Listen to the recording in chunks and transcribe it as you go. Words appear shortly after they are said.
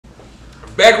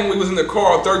Back when we was in the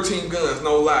car, 13 guns,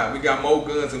 no lie. We got more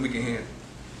guns than we can handle.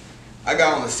 I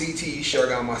got on a CTE shirt, I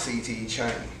got on my CTE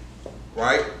chain,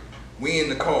 right? We in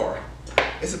the car.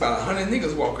 It's about 100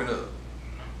 niggas walking up.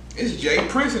 It's Jay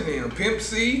Prince and them, Pimp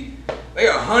C. They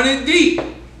 100 deep.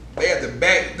 They at the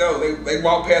back door. They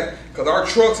walk past, because our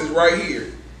trucks is right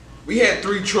here. We had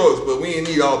 3 trucks, but we didn't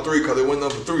need all 3 because it wasn't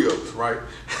enough for 3 of us, right?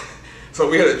 So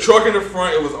we had a truck in the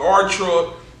front, it was our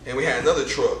truck, and we had another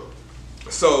truck.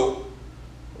 So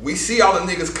we see all the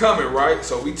niggas coming, right?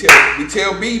 So we tell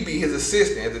BB, his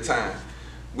assistant at the time,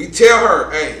 we tell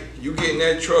her, hey, you get in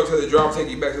that truck, tell the driver take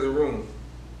you back to the room,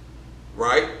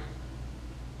 right?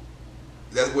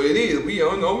 That's what it is. We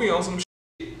don't know, we on some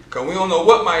shit, because we don't know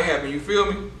what might happen, you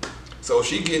feel me? So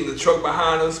she get in the truck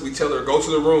behind us, we tell her, go to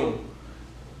the room.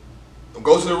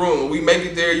 Go to the room. When we make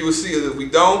it there, you will see us. If we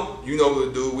don't, you know what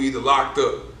to do. We either locked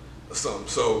up or something.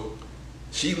 So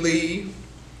she leave.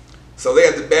 So they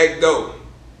at the back door.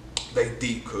 They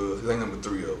deep, cuz. They number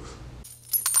 3 of us.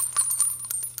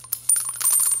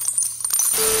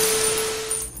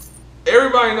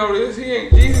 Everybody know this.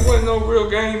 Jeezy wasn't no real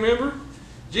gang member.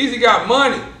 Jeezy got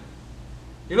money.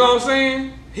 You know what I'm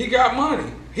saying? He got money.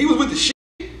 He was with the shit.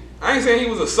 I ain't saying he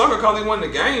was a sucker because he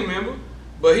wasn't a gang member.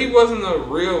 But he wasn't a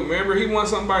real member. He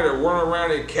wasn't somebody that run around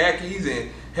in khakis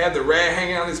and had the rag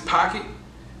hanging out of his pocket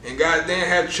and goddamn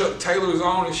had Chuck Taylors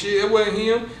on and shit. It wasn't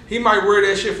him. He might wear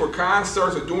that shit for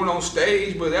concerts or doing on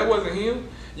stage, but that wasn't him.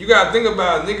 You gotta think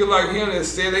about a nigga like him that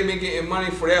said they been getting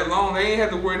money for that long. They ain't had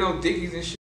to wear no dickies and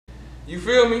shit. You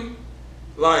feel me?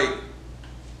 Like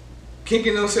Kink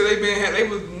and them said they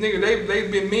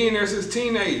been millionaires since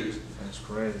teenagers. That's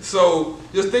crazy. So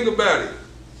just think about it.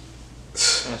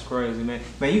 That's crazy, man.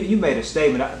 Man, you made a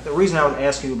statement. The reason I was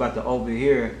asking you about the over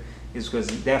here is because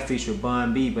that featured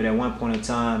Bun B, but at one point in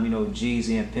time, you know,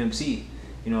 Jeezy and Pimp C,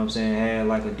 you know what I'm saying, had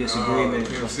like a disagreement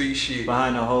Pimp C shit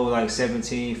behind the whole like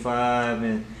 17-5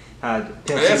 and how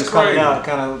Pimp C was crazy. coming out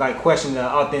kind of like questioning the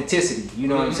authenticity, you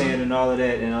know what I'm saying, and all of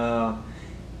that, and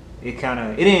it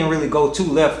didn't really go too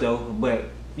left though, but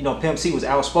you know, Pimp C was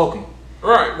outspoken.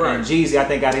 Right. And Jeezy, I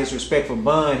think, got his respect for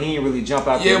Bun. He didn't really jump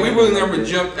out. Yeah, we really never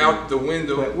jumped out the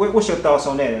window. But what's your thoughts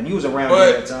on that? And you was around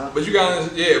at that time. But you gotta,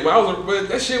 but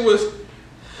that shit was.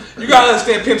 You gotta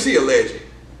understand, Pimp C a legend,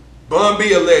 Bun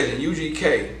B a legend,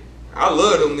 UGK. I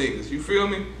love them niggas. You feel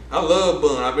me? I love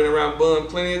Bun. I've been around Bun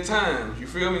plenty of times. You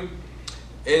feel me?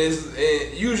 And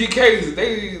UGKs,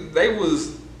 they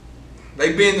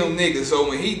been them niggas. So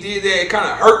when he did that, it kind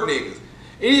of hurt niggas.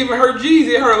 It even hurt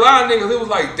Jeezy. It hurt a lot of niggas. It was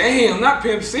like, damn, not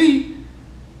Pimp C.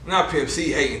 Not Pimp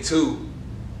C hating too.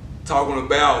 Talking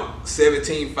about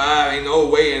 17-5, ain't no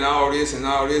way, and all this.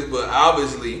 But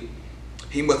obviously,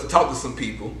 he must have talked to some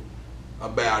people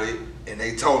about it. And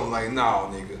they told him like,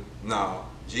 nah, nigga. Nah.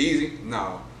 Jeezy?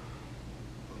 Nah.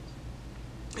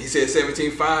 He said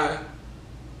 17-5.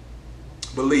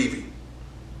 Believe him.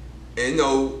 And you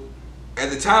know,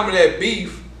 at the time of that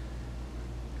beef,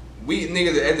 we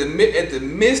niggas at the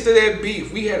midst of that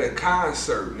beef, we had a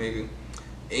concert, nigga,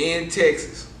 in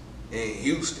Texas, in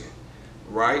Houston,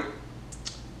 right?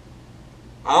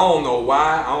 I don't know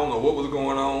why, I don't know what was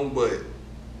going on, but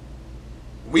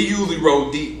we usually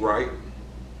roll deep, right?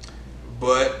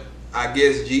 But I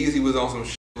guess Jeezy was on some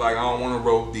shit like, I don't want to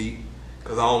roll deep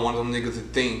because I don't want them niggas to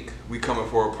think we coming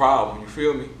for a problem. You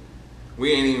feel me?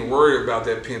 We ain't even worried about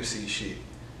that Pimp C shit.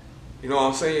 You know what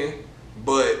I'm saying?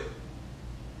 But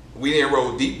we didn't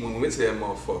roll deep when we went to that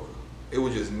motherfucker. It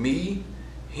was just me,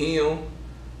 him,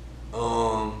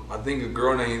 I think a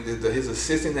girl named, his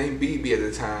assistant named BB at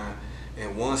the time,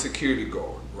 and one security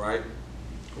guard, right?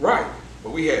 Right.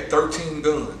 But we had 13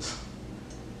 guns.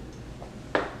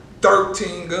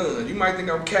 13 guns. You might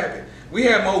think I'm capping. We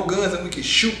had more guns than we could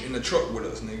shoot in the truck with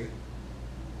us, nigga.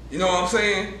 You know what I'm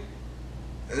saying?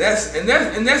 And that's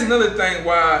another thing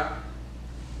why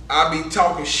I be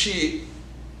talking shit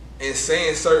and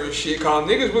saying certain shit, cause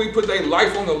niggas really put their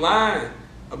life on the line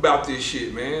about this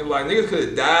shit, man. Like niggas could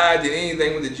have died, did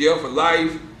anything, went to jail for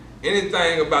life,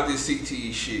 anything about this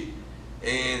CTE shit.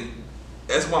 And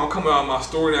that's why I'm coming out of my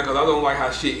story now, cause I don't like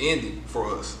how shit ended for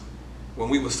us when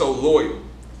we were so loyal.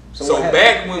 So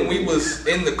back when we was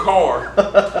in the car,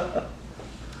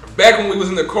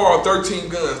 13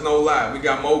 guns, no lie. We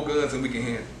got more guns than we can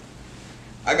handle.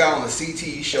 I got on a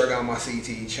CTE shirt, I got on my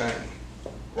CTE chain,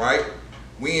 right?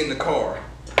 We in the car.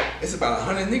 It's about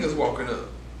 100 niggas walking up.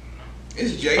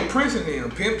 It's Jay Prince and them,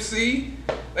 Pimp C.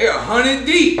 They 100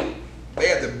 deep.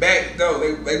 They at the back door.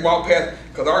 They walk past,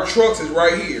 because our trucks is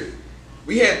right here.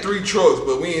 We had 3 trucks,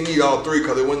 but we didn't need all 3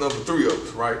 because it wasn't enough for 3 of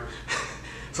us, right?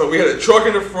 So we had a truck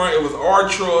in the front. It was our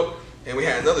truck, and we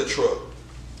had another truck.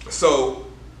 So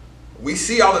We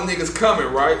see all the niggas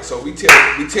coming, right? So we tell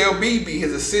BB,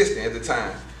 his assistant at the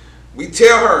time, we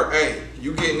tell her, hey,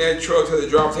 you get in that truck, tell the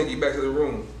driver take you back to the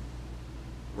room.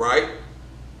 Right?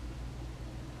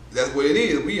 That's what it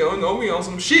is. We don't know, we on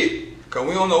some shit. Cause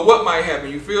we don't know what might happen,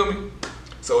 you feel me?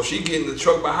 So she get in the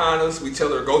truck behind us, we tell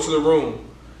her, go to the room.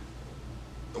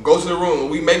 Go to the room. When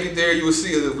we make it there, you will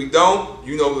see us. If we don't,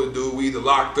 you know what to do. We either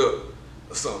locked up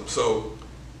or something. So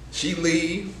she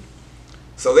leave.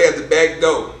 So they at the back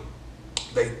door.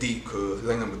 They deep, cuz.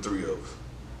 They number 3 of us.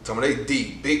 Talking about they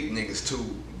deep. Big niggas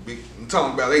too. Big, I'm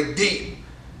talking about they deep.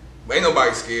 But ain't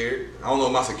nobody scared. I don't know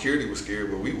if my security was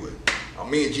scared, but we would.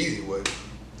 Me and Jeezy would.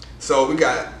 So we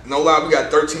got, no lie, we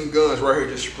got 13 guns right here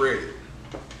just spread.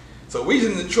 So we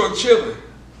just in the truck chilling.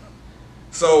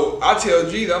 So I tell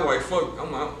Jeezy, I'm like, fuck,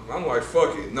 I'm like,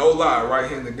 fuck it. No lie,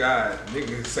 right-handed guy.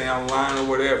 Nigga say I'm lying or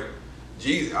whatever.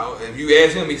 Jeezy, if you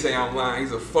ask him, he say I'm lying.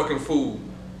 He's a fucking fool.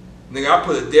 Nigga, I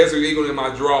put a Desert Eagle in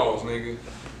my drawers, nigga.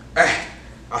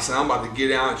 I said, I'm about to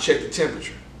get out and check the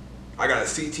temperature. I got a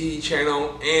CTE chain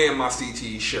on and my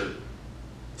CTE shirt.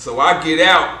 So I get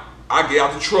out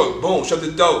the truck, boom, shut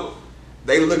the door.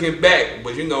 They looking back,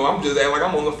 but you know, I'm just acting like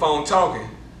I'm on the phone talking,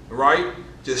 right?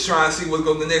 Just trying to see what's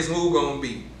the next move gonna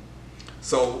be.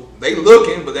 So they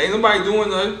looking, but they ain't nobody doing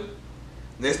nothing.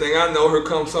 Next thing I know, here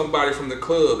comes somebody from the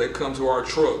club. They come to our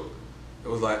truck. It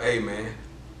was like, hey man,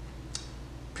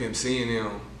 Pimp C and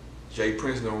them, Jay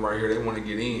Prince and them right here, they want to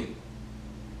get in.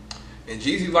 And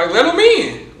Jeezy like, let them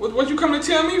in. What you come to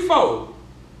tell me for?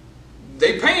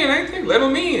 They paying, ain't they? Let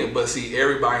them in. But see,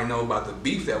 everybody know about the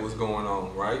beef that was going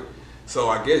on, right? So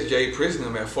I guess Jay Prince and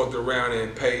them had fucked around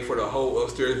and paid for the whole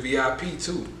upstairs VIP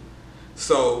too.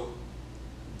 So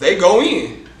they go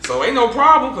in. So ain't no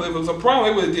problem, because if it was a problem,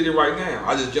 they would have did it right now.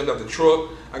 I just jumped out the truck.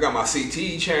 I got my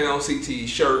CTE chain on, CTE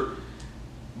shirt.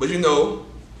 But you know,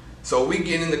 so we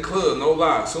get in the club, no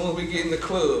lie. As soon as we get in the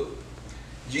club,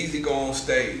 Jeezy go on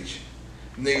stage.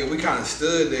 Nigga, we kind of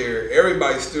stood there.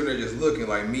 Everybody stood there just looking,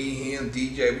 like me, him,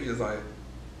 DJ. We just like,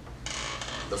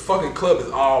 the fucking club is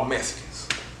all Mexicans.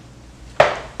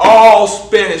 All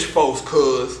Spanish folks,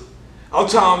 cuz. I'm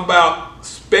talking about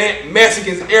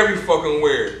Mexicans every fucking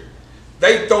where.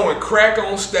 They throwing crack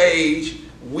on stage,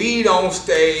 weed on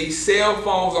stage, cell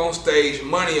phones on stage,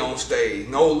 money on stage.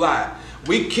 No lie.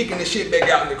 We kicking the shit back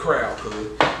out in the crowd,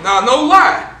 cuz. Nah, no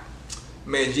lie.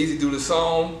 Man, Jeezy do the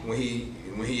song when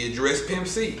he addressed Pimp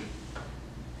C.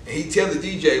 And he tell the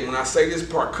DJ, when I say this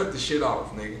part, cut the shit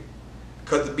off, nigga.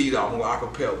 Cut the beat off on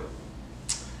acapella.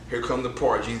 Here come the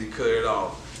part, Jeezy cut it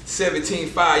off. 17.5,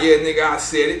 yeah, nigga, I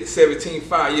said it. 17.5,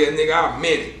 yeah, nigga, I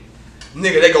meant it.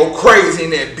 Nigga, they go crazy in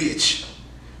that bitch.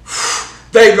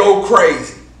 They go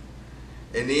crazy.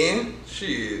 And then,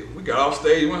 shit, we got off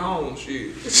stage, went home,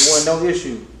 shit. It wasn't no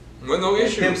issue. Wasn't no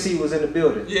issue. Pimp C was in the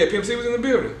building. Yeah, Pimp C was in the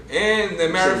building. And as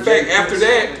a matter of fact,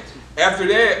 after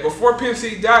that, before Pimp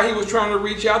C died, he was trying to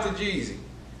reach out to Jeezy.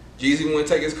 Jeezy wouldn't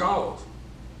take his calls.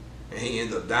 And he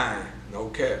ended up dying. No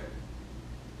cap.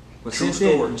 But since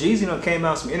then, Jeezy done came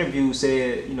out some interviews,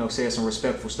 said some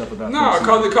respectful stuff about no,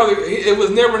 because it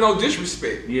was never no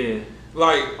disrespect. Yeah.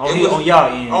 Like on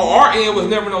y'all end. On our end was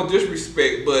never no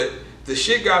disrespect, but the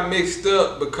shit got mixed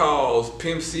up because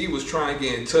Pimp C was trying to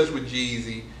get in touch with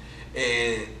Jeezy,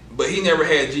 but he never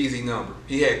had Jeezy number.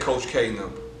 He had Coach K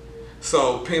number.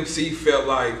 So Pimp C felt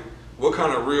like, what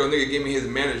kind of real nigga give me his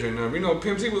manager number? You know,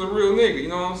 Pimp C was a real nigga, you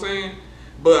know what I'm saying?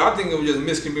 But I think it was just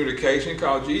miscommunication,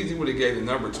 because Jeezy would have gave the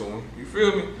number to him. You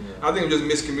feel me? Yeah. I think it was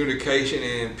just miscommunication,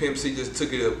 and Pimp C just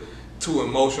took it up too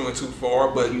emotional and too far.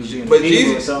 But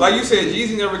Jeezy, like you said,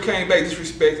 Jeezy never came back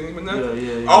disrespecting him or nothing.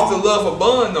 Yeah. Off the love of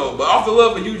Bun though, but off the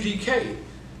love of UGK.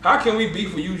 How can we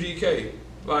beef with UGK?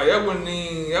 Like that wouldn't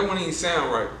even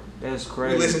sound right. That's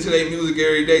crazy. We listen to their music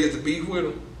every day just to beef with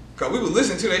them. Cause we was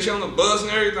listening to their shit on the bus and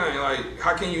everything. Like,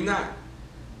 how can you not?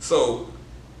 So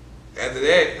after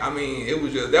that, I mean,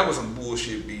 that was some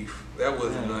bullshit beef. That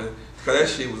wasn't nothing. Cause that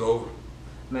shit was over.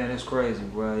 Man, that's crazy,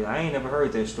 bro. I ain't never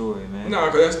heard that story, man.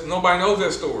 No, cause nobody knows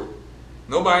that story.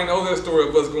 Nobody knows that story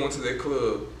of us going to that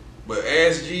club. But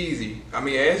ask Jeezy.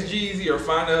 Or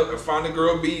find the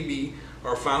girl BB,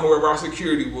 or find whoever our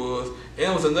security was. And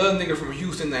there was another nigga from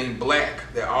Houston named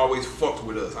Black that always fucked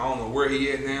with us. I don't know where he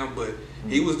at now, but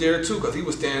he was there too, because he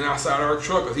was standing outside our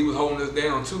truck, because he was holding us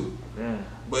down too. Yeah.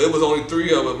 But it was only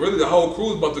 3 of us. Really, the whole crew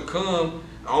was about to come.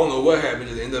 I don't know what happened.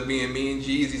 Just ended up being me and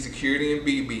Jeezy, security, and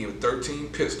BB with 13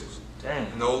 pistols.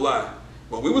 Damn. No lie.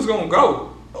 But we was gonna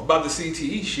go about the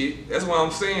CTE shit. That's why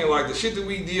I'm saying, like, the shit that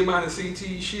we did behind the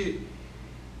CTE shit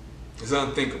is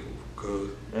unthinkable. Cause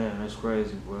Man, that's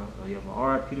crazy, bro. Oh, yeah, but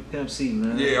R.I.P. to Pimp C,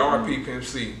 man. yeah, R.I.P. Pimp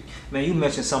C. Man, you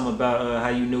mentioned something about how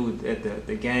you knew that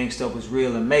the gang stuff was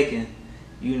real in Macon.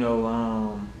 You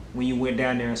know, when you went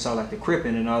down there and saw like the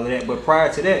Crippin' and all of that. But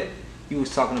prior to that, you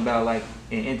was talking about like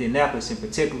in Indianapolis in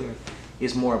particular,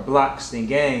 it's more blocks than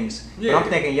gangs. Yeah. But I'm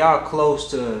thinking y'all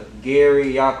close to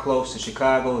Gary, y'all close to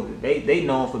Chicago. They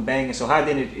known for banging. So how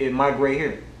did it migrate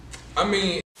here? I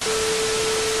mean,